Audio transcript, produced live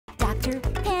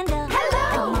Dr. Panda.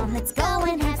 Hello! Come on, let's go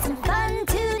and have some fun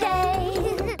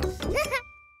today.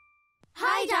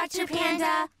 Hi, Dr.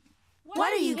 Panda.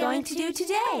 What are you going to do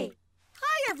today?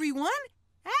 Hi, everyone.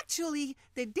 Actually,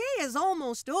 the day is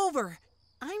almost over.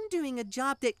 I'm doing a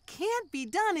job that can't be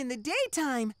done in the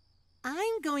daytime.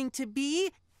 I'm going to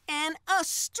be an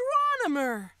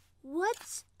astronomer.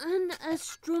 What's an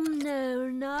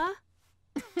astronomer?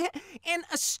 An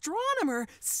astronomer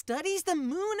studies the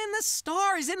moon and the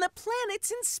stars and the planets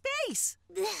in space.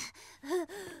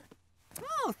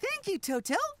 Oh, thank you,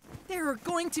 Toto. There are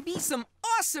going to be some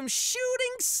awesome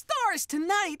shooting stars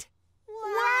tonight.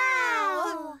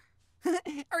 Wow!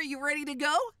 Are you ready to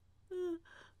go?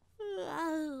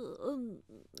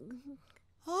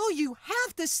 Oh, you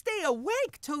have to stay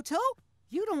awake, Toto.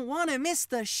 You don't want to miss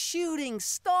the shooting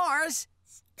stars.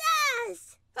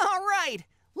 Stars! All right,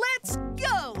 let's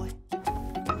go.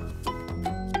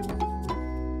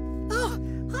 Oh,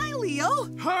 hi, Leo.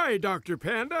 Hi, Dr.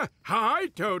 Panda. Hi,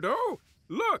 Toto.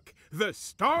 Look, the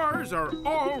stars are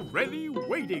already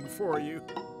waiting for you.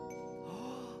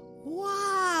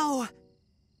 Wow.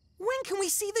 When can we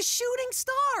see the shooting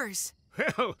stars?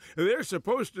 Well, they're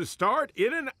supposed to start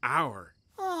in an hour.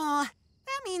 Aw,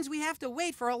 that means we have to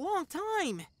wait for a long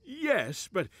time. Yes,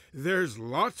 but there's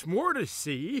lots more to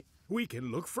see. We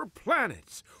can look for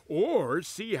planets or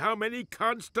see how many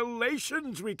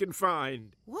constellations we can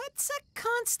find. What's a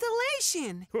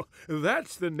constellation?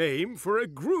 That's the name for a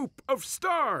group of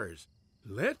stars.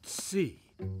 Let's see.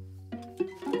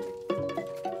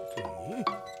 Okay.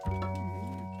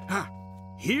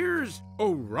 Here's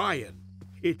Orion.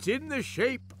 It's in the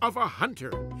shape of a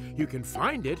hunter. You can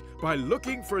find it by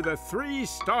looking for the 3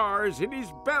 stars in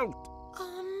his belt.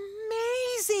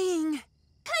 Amazing!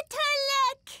 Toto,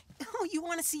 look! Oh, you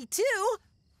want to see too?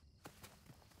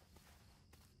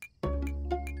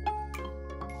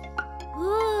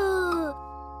 Ooh!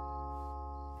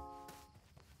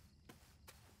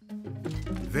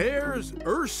 There's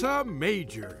Ursa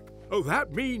Major. Oh,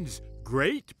 that means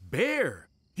Great Bear.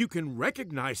 You can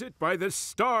recognize it by the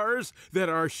stars that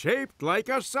are shaped like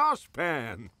a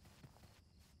saucepan.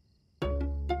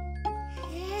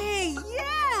 Hey,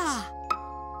 yeah!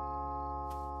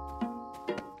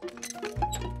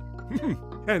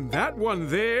 And that one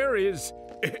there is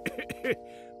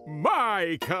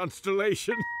my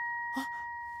constellation.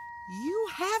 You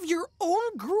have your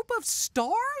own group of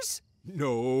stars?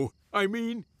 No, I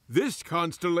mean, this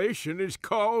constellation is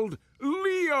called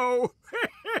Leo.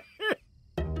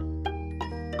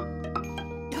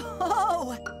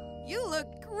 Oh, you look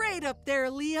great up there,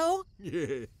 Leo.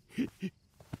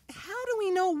 How do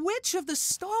we know which of the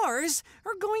stars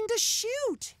are going to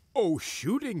shoot? Oh,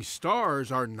 shooting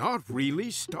stars are not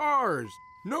really stars.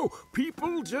 No,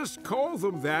 people just call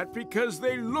them that because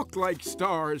they look like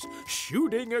stars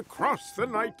shooting across the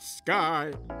night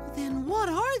sky. Then what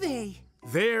are they?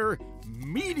 They're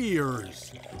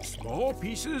meteors, small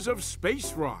pieces of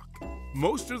space rock.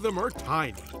 Most of them are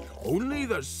tiny, only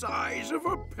the size of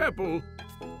a pebble.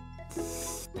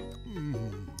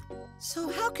 So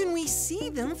how can we see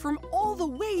them from all the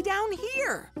way down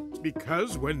here?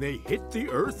 Because when they hit the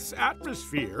Earth's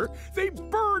atmosphere, they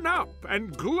burn up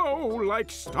and glow like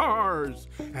stars.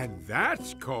 And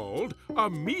that's called a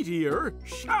meteor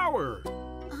shower.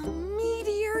 A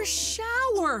meteor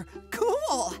shower!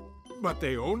 Cool! But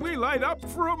they only light up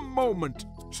for a moment,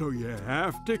 so you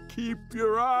have to keep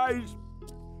your eyes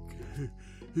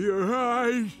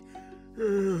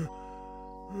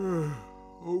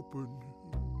open.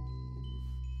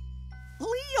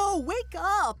 Leo, wake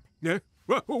up!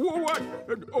 What?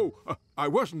 Oh, I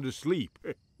wasn't asleep.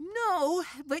 No,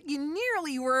 but you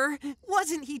nearly were,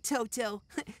 wasn't he, Toto?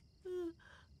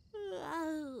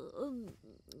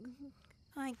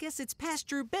 I guess it's past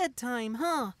your bedtime,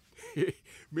 huh?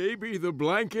 Maybe the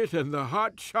blanket and the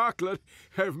hot chocolate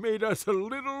have made us a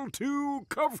little too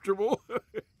comfortable.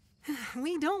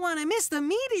 We don't want to miss the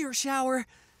meteor shower.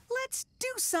 Let's do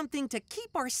something to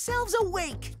keep ourselves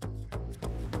awake.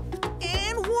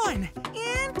 And 1,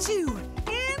 and 2,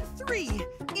 and 3,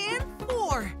 and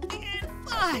 4, and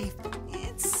 5,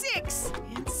 and 6,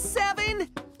 and 7,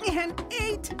 and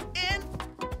 8, and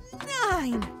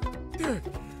 9.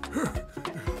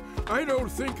 I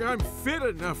don't think I'm fit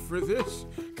enough for this.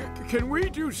 Can we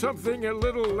do something a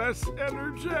little less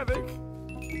energetic?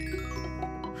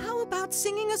 How about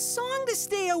singing a song to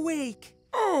stay awake?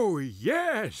 Oh,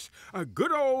 yes! A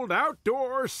good old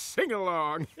outdoor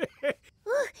sing-along.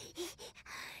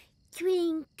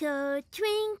 Twinkle,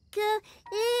 twinkle,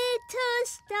 little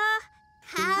star,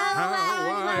 How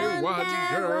I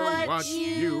wonder what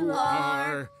you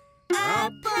are.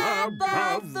 Up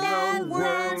above the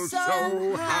world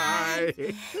so high,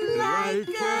 like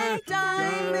a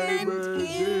diamond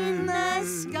in the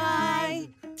sky.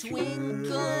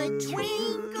 Twinkle,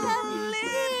 twinkle,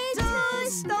 little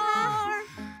star,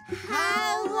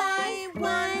 how I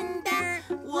wonder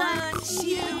what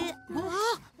you...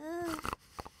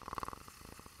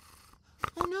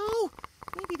 Oh no,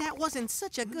 maybe that wasn't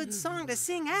such a good song to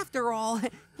sing after all.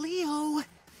 Leo,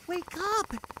 wake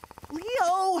up.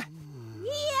 Leo!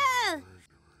 Leo!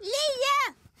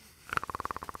 Leo!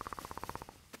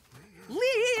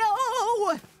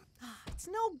 Leo! It's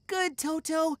no good,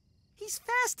 Toto. He's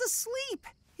fast asleep.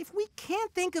 If we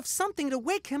can't think of something to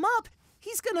wake him up,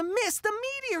 he's gonna miss the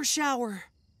meteor shower.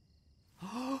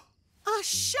 A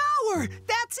shower!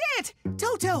 That's it!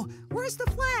 Toto, where's the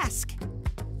flask?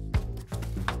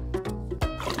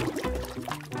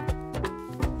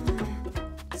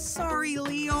 Sorry,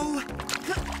 Leo.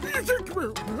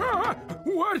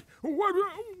 What?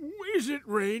 Is it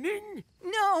raining?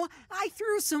 No, I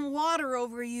threw some water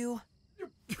over you.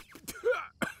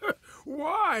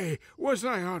 Why? Was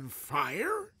I on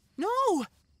fire? No,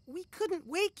 we couldn't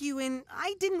wake you, and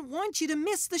I didn't want you to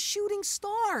miss the shooting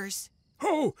stars.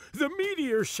 Oh, the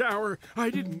meteor shower. I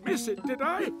didn't miss it, did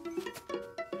I?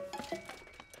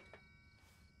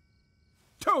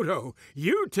 Toto,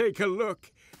 you take a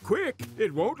look. Quick,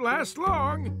 it won't last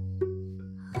long.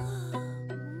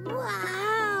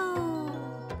 Wow!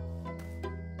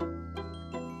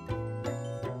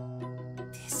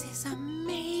 This is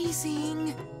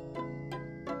amazing.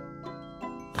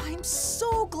 I'm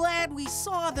so glad we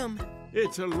saw them.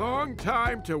 It's a long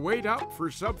time to wait up for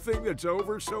something that's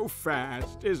over so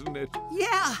fast, isn't it?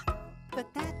 Yeah,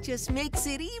 but that just makes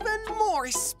it even more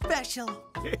special.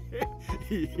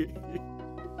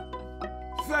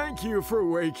 Thank you for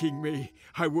waking me.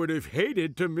 I would have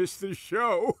hated to miss the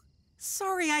show.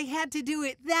 Sorry I had to do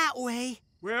it that way.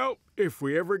 Well, if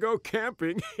we ever go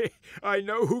camping, I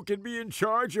know who can be in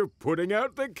charge of putting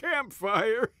out the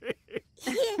campfire.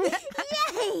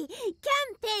 Yay!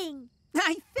 Camping!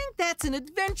 I think that's an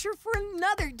adventure for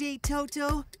another day,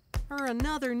 Toto. Or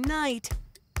another night.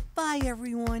 Bye,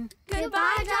 everyone.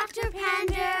 Goodbye, Dr.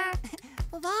 Panda.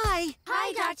 Bye-bye.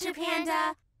 Hi, Dr.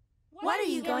 Panda. What are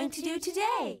you going to do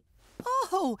today?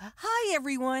 Oh, hi,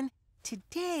 everyone.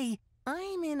 Today,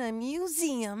 I'm in a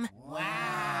museum.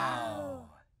 Wow!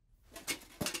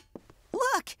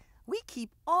 Look, we keep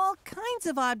all kinds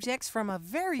of objects from a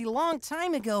very long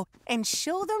time ago and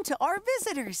show them to our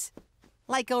visitors.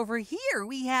 Like over here,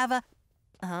 we have a...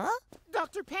 Huh?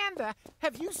 Dr. Panda,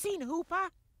 have you seen Hoopa?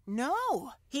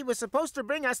 No. He was supposed to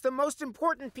bring us the most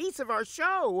important piece of our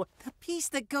show. The piece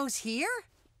that goes here?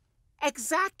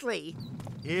 Exactly.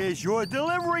 Here's your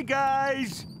delivery,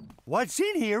 guys. What's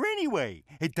in here anyway?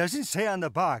 It doesn't say on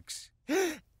the box.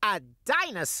 A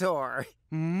dinosaur.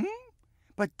 Hmm?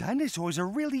 But dinosaurs are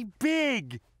really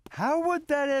big. How would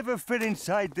that ever fit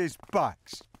inside this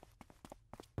box?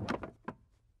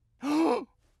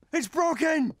 It's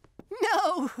broken!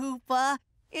 No, Hoopa.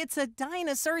 It's a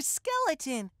dinosaur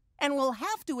skeleton, and we'll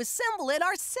have to assemble it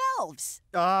ourselves.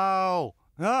 Oh.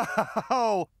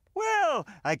 Oh. Well,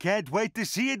 I can't wait to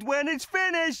see it when it's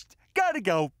finished. Gotta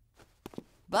go.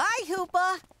 Bye,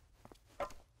 Hoopa.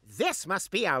 This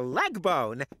must be a leg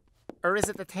bone. Or is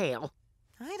it the tail?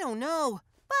 I don't know,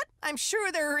 but I'm sure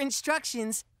there are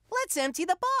instructions. Let's empty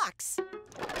the box.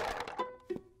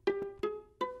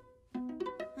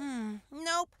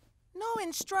 Nope. No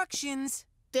instructions.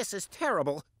 This is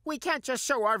terrible. We can't just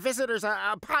show our visitors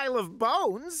a pile of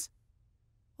bones.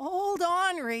 Hold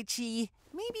on, Richy.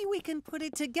 Maybe we can put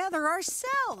it together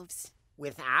ourselves.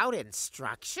 Without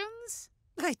instructions?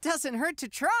 It doesn't hurt to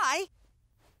try.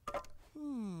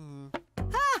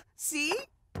 Ha! See?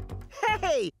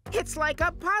 Hey, it's like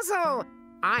a puzzle.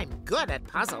 I'm good at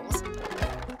puzzles.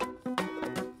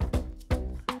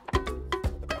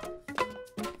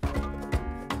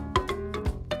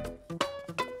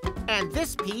 And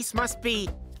this piece must be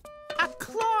a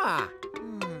claw.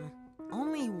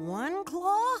 Only one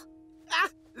claw? Ah,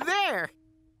 there.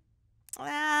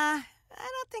 I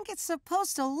don't think it's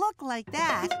supposed to look like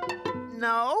that.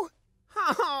 No?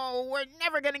 Oh, we're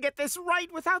never gonna get this right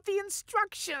without the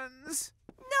instructions.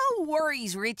 No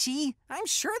worries, Richy. I'm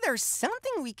sure there's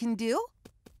something we can do.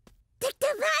 Dr.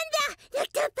 Panda!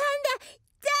 Dr. Panda!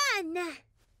 Done!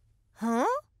 Huh?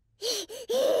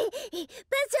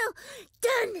 Puzzle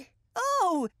done!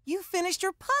 Oh, you finished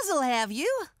your puzzle, have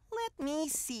you? Let me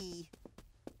see.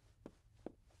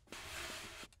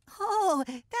 Oh,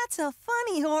 that's a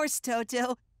funny horse,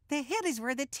 Toto. The head is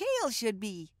where the tail should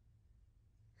be.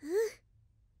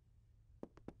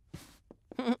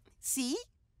 Huh? See?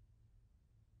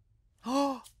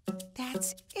 Oh,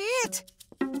 that's it!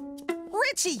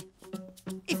 Richy!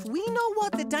 If we know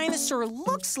what the dinosaur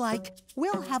looks like,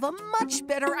 we'll have a much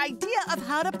better idea of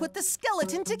how to put the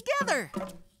skeleton together.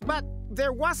 But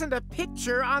there wasn't a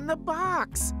picture on the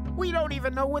box. We don't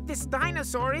even know what this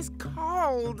dinosaur is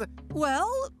called.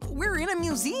 Well, we're in a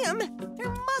museum.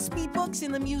 There must be books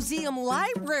in the museum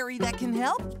library that can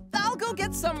help. I'll go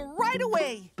get some right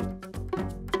away.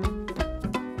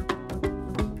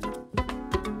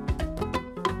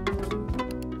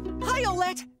 Hi,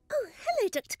 Olette. Oh, hello,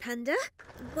 Dr. Panda.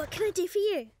 What can I do for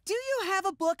you? Do you have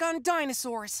a book on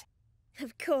dinosaurs?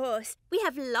 Of course. We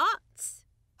have lots.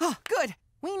 Oh, good.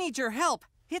 We need your help.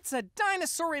 It's a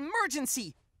dinosaur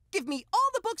emergency. Give me all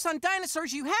the books on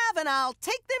dinosaurs you have, and I'll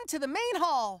take them to the main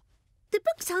hall. The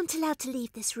books aren't allowed to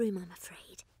leave this room, I'm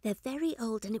afraid. They're very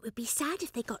old, and it would be sad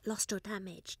if they got lost or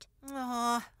damaged.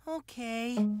 Aw,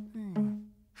 okay.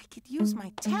 I could use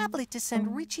my tablet to send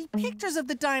Richy pictures of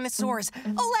the dinosaurs.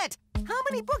 Olette, how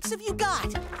many books have you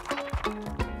got?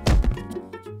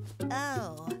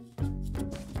 Oh.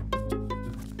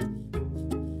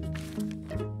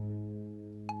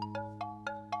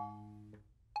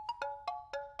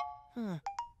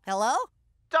 Hello?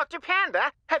 Dr.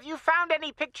 Panda, have you found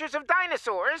any pictures of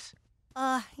dinosaurs?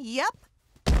 Yep.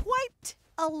 Quite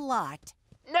a lot.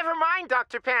 Never mind,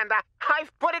 Dr. Panda.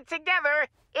 I've put it together.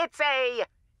 It's a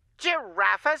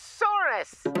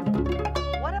Giraffosaurus.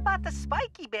 What about the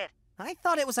spiky bit? I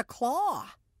thought it was a claw.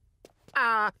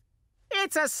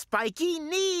 It's a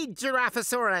spiky-kneed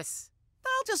Giraffosaurus.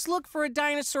 I'll just look for a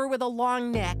dinosaur with a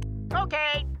long neck.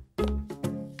 Okay.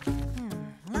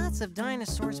 Lots of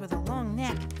dinosaurs with a long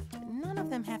neck, but none of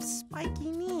them have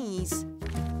spiky knees.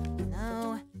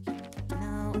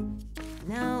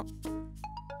 No.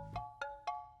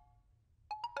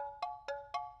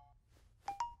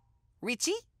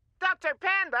 Richy? Dr.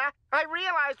 Panda, I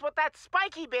realized what that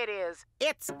spiky bit is.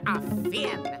 It's a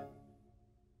fin.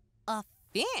 A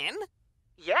fin?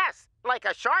 Yes, like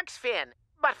a shark's fin,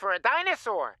 but for a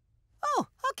dinosaur. Oh,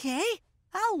 okay.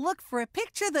 I'll look for a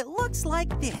picture that looks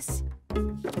like this.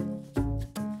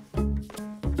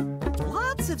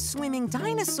 Lots of swimming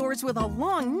dinosaurs with a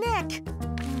long neck,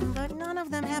 but none of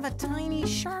them have a tiny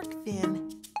shark fin.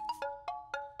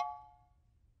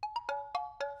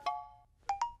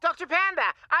 Dr.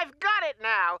 Panda, I've got it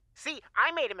now. See,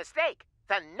 I made a mistake.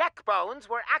 The neck bones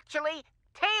were actually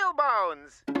tail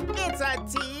bones. It's a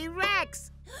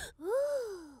T-Rex.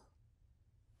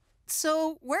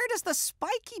 So where does the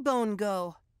spiky bone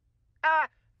go?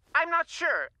 I'm not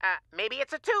sure. Maybe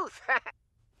it's a tooth.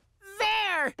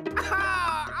 There!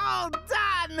 Oh, all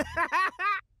done!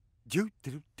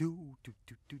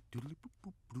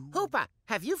 Hoopa,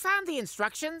 have you found the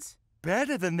instructions?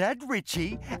 Better than that,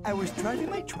 Richy. I was driving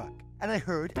my truck, and I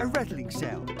heard a rattling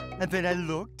sound. And then I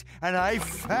looked, and I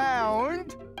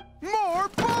found more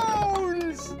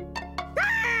bones!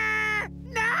 Ah!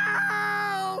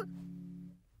 No!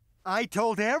 I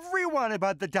told everyone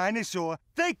about the dinosaur.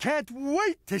 They can't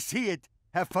wait to see it.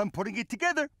 Have fun putting it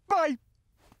together. Bye.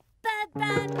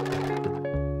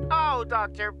 Oh,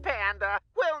 Dr. Panda,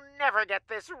 we'll never get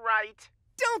this right.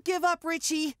 Don't give up,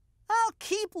 Richy. I'll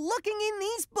keep looking in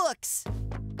these books.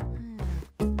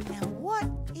 Now, what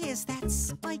is that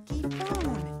spiky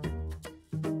bone?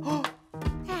 Oh,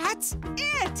 that's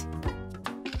it!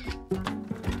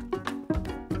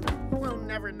 We'll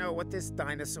never know what this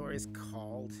dinosaur is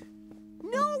called.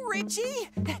 No, Richy!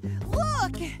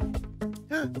 Look!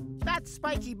 That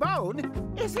spiky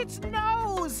bone is its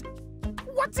nose!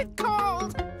 What's it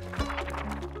called?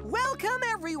 Welcome,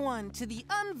 everyone, to the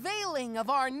unveiling of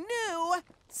our new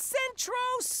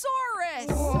Centrosaurus!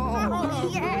 Oh,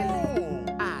 yes!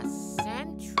 A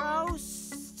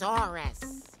Centrosaurus.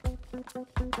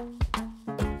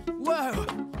 Whoa,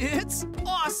 it's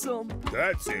awesome!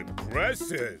 That's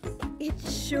impressive. It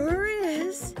sure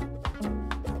is.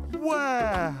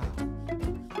 Wow.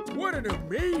 What an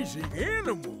amazing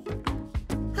animal.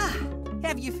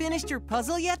 Have you finished your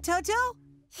puzzle yet, Toto?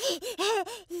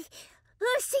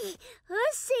 Horsey.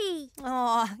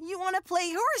 Aw, you want to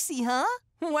play horsey, huh?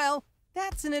 Well,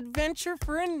 that's an adventure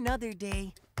for another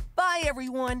day. Bye,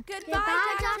 everyone.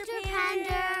 Goodbye, Dr.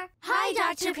 Panda. Hi,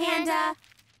 Dr. Panda.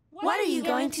 What are you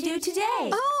going to do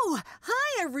today? Oh,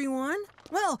 hi, everyone.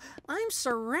 Well, I'm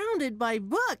surrounded by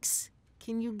books.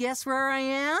 Can you guess where I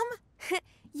am?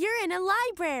 You're in a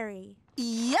library.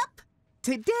 Yep.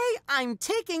 Today, I'm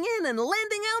taking in and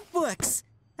lending out books.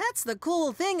 That's the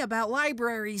cool thing about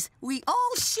libraries. We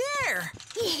all share.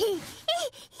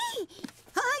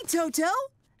 Hi, Toto.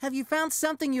 Have you found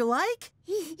something you like?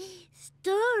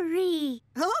 Story.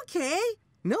 Okay.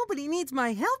 Nobody needs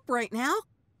my help right now.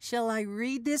 Shall I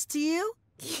read this to you?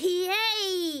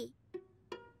 Yay!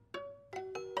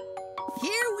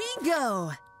 Here we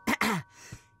go.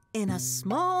 In a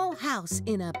small house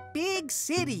in a big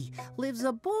city lives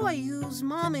a boy whose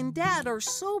mom and dad are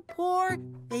so poor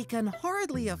they can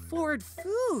hardly afford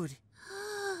food.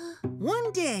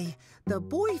 One day, the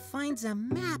boy finds a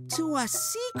map to a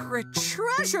secret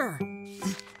treasure.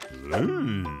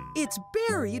 It's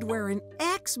buried where an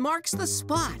X marks the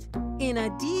spot, in a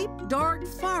deep, dark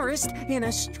forest in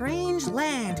a strange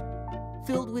land,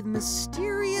 filled with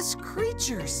mysterious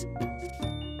creatures.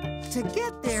 To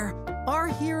get there, our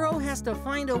hero has to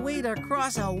find a way to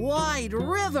cross a wide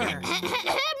river.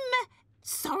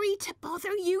 Sorry to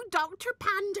bother you, Dr.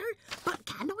 Panda, but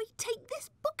can I take this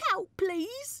book out,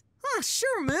 please?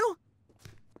 Sure, Moo.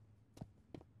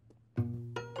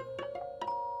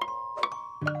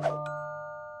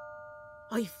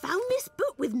 I found this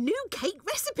book with new cake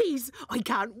recipes. I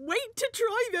can't wait to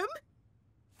try them.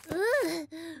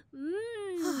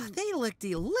 They look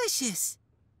delicious.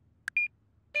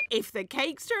 If the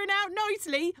cakes turn out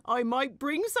nicely, I might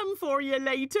bring some for you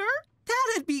later.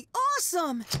 That'd be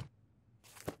awesome.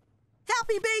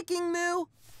 Happy baking, Moo.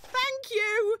 Thank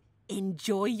you.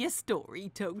 Enjoy your story,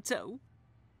 Toto.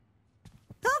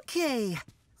 Okay,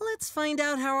 let's find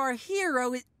out how our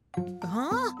hero is...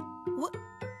 Huh?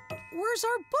 Where's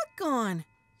our book gone?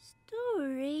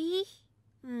 Story.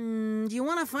 Do you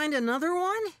want to find another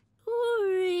one?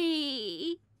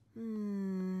 Story.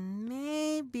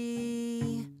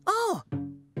 Maybe... Oh!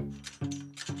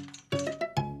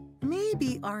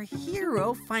 Maybe our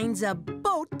hero finds a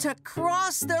boat to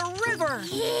cross the river.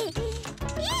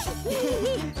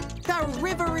 The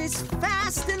river is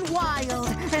fast and wild,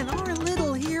 and our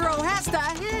little hero has to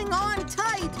hang on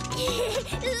tight.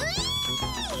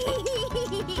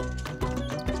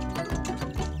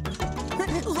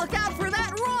 Look out for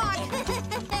that rock!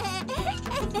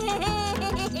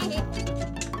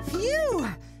 Phew!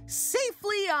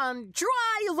 Safely on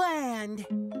dry land.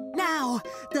 Now,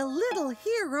 the little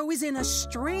hero is in a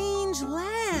strange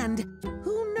land.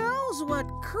 Who knows what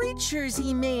creatures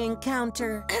he may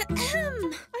encounter? I've been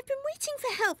waiting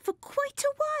for help for quite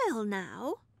a while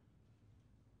now.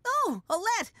 Oh,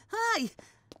 Olette, hi.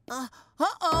 A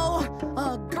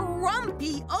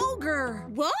grumpy ogre.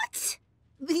 What?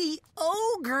 The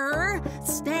ogre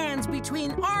stands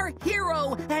between our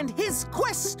hero and his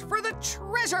quest for the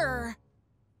treasure.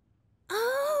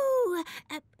 Oh,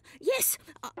 yes,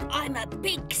 I'm a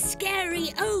big,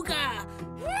 scary ogre.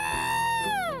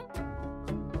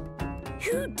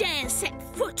 Who dares set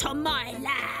foot on my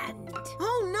land?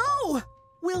 Oh, no!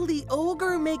 Will the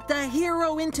ogre make the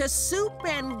hero into soup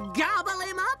and gobble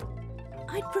him up?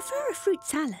 I'd prefer a fruit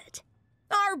salad.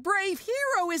 Our brave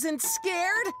hero isn't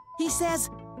scared. He says,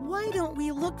 why don't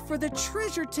we look for the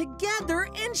treasure together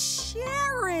and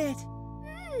share it?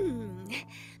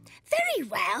 Very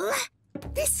well.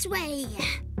 This way.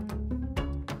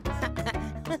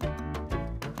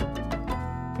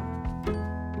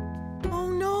 Oh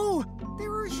no!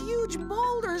 There are huge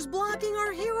boulders blocking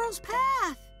our hero's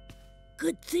path.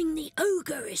 Good thing the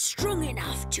ogre is strong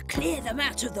enough to clear them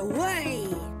out of the way.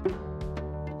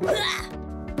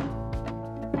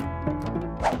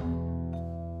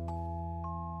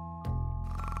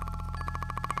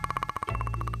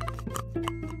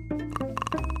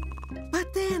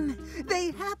 But then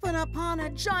they happen upon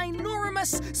a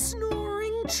ginormous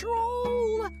snoring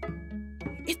troll.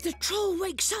 If the troll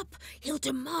wakes up, he'll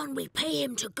demand we pay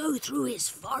him to go through his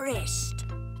forest.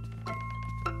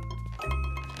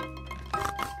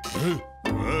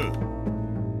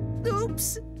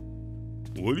 Oops!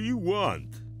 What do you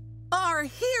want? Our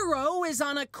hero is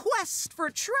on a quest for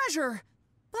treasure,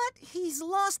 but he's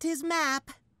lost his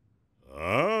map.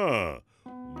 Well,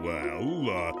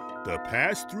 to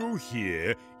pass through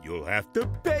here, you'll have to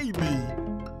pay me.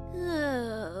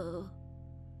 Oh.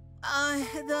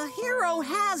 The hero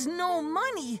has no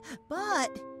money,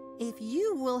 but if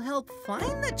you will help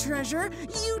find the treasure,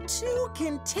 you too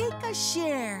can take a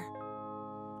share.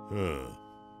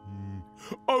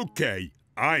 Okay,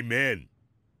 I'm in.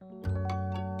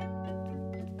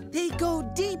 They go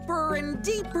deeper and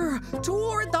deeper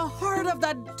toward the heart of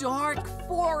the dark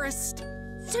forest.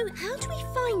 So how do we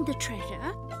find the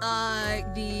treasure?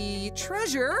 The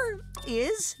treasure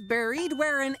is buried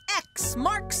where an X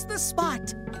marks the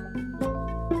spot.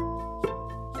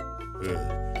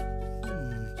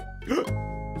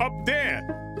 Up there!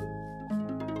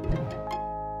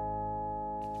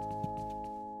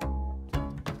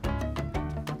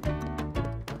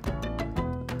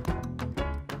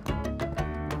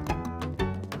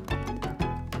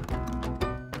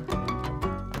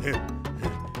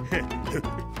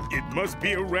 It must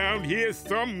be around here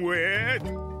somewhere.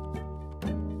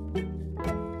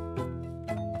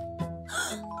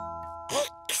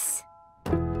 X!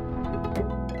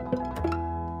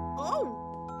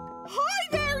 Oh! Hi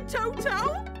there,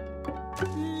 Toto!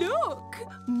 Look!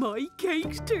 My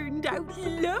cake's turned out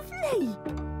lovely!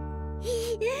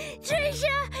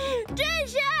 Treasure!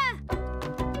 Treasure!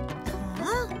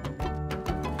 Huh?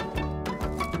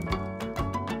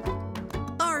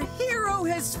 Our hero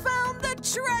has found the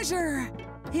treasure!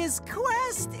 His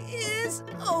quest is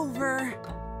over.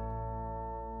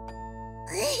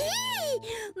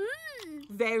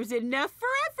 There's enough for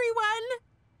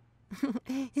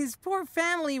everyone! His poor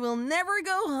family will never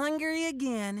go hungry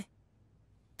again.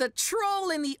 The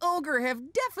troll and the ogre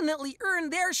have definitely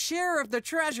earned their share of the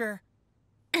treasure.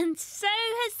 And so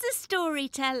has the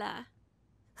storyteller.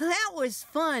 That was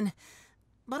fun.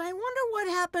 But I wonder what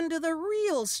happened to the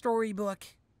real storybook.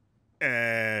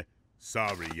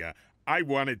 Sorry. I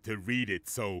wanted to read it,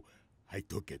 so I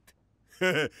took it.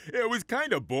 It was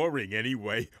kind of boring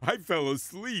anyway. I fell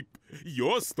asleep.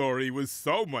 Your story was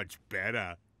so much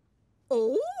better.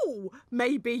 Oh,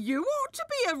 maybe you ought to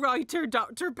be a writer,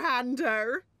 Dr.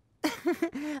 Panda.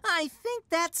 I think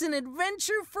that's an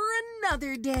adventure for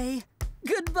another day.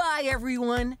 Goodbye,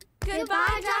 everyone.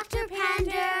 Goodbye, Dr.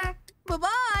 Panda.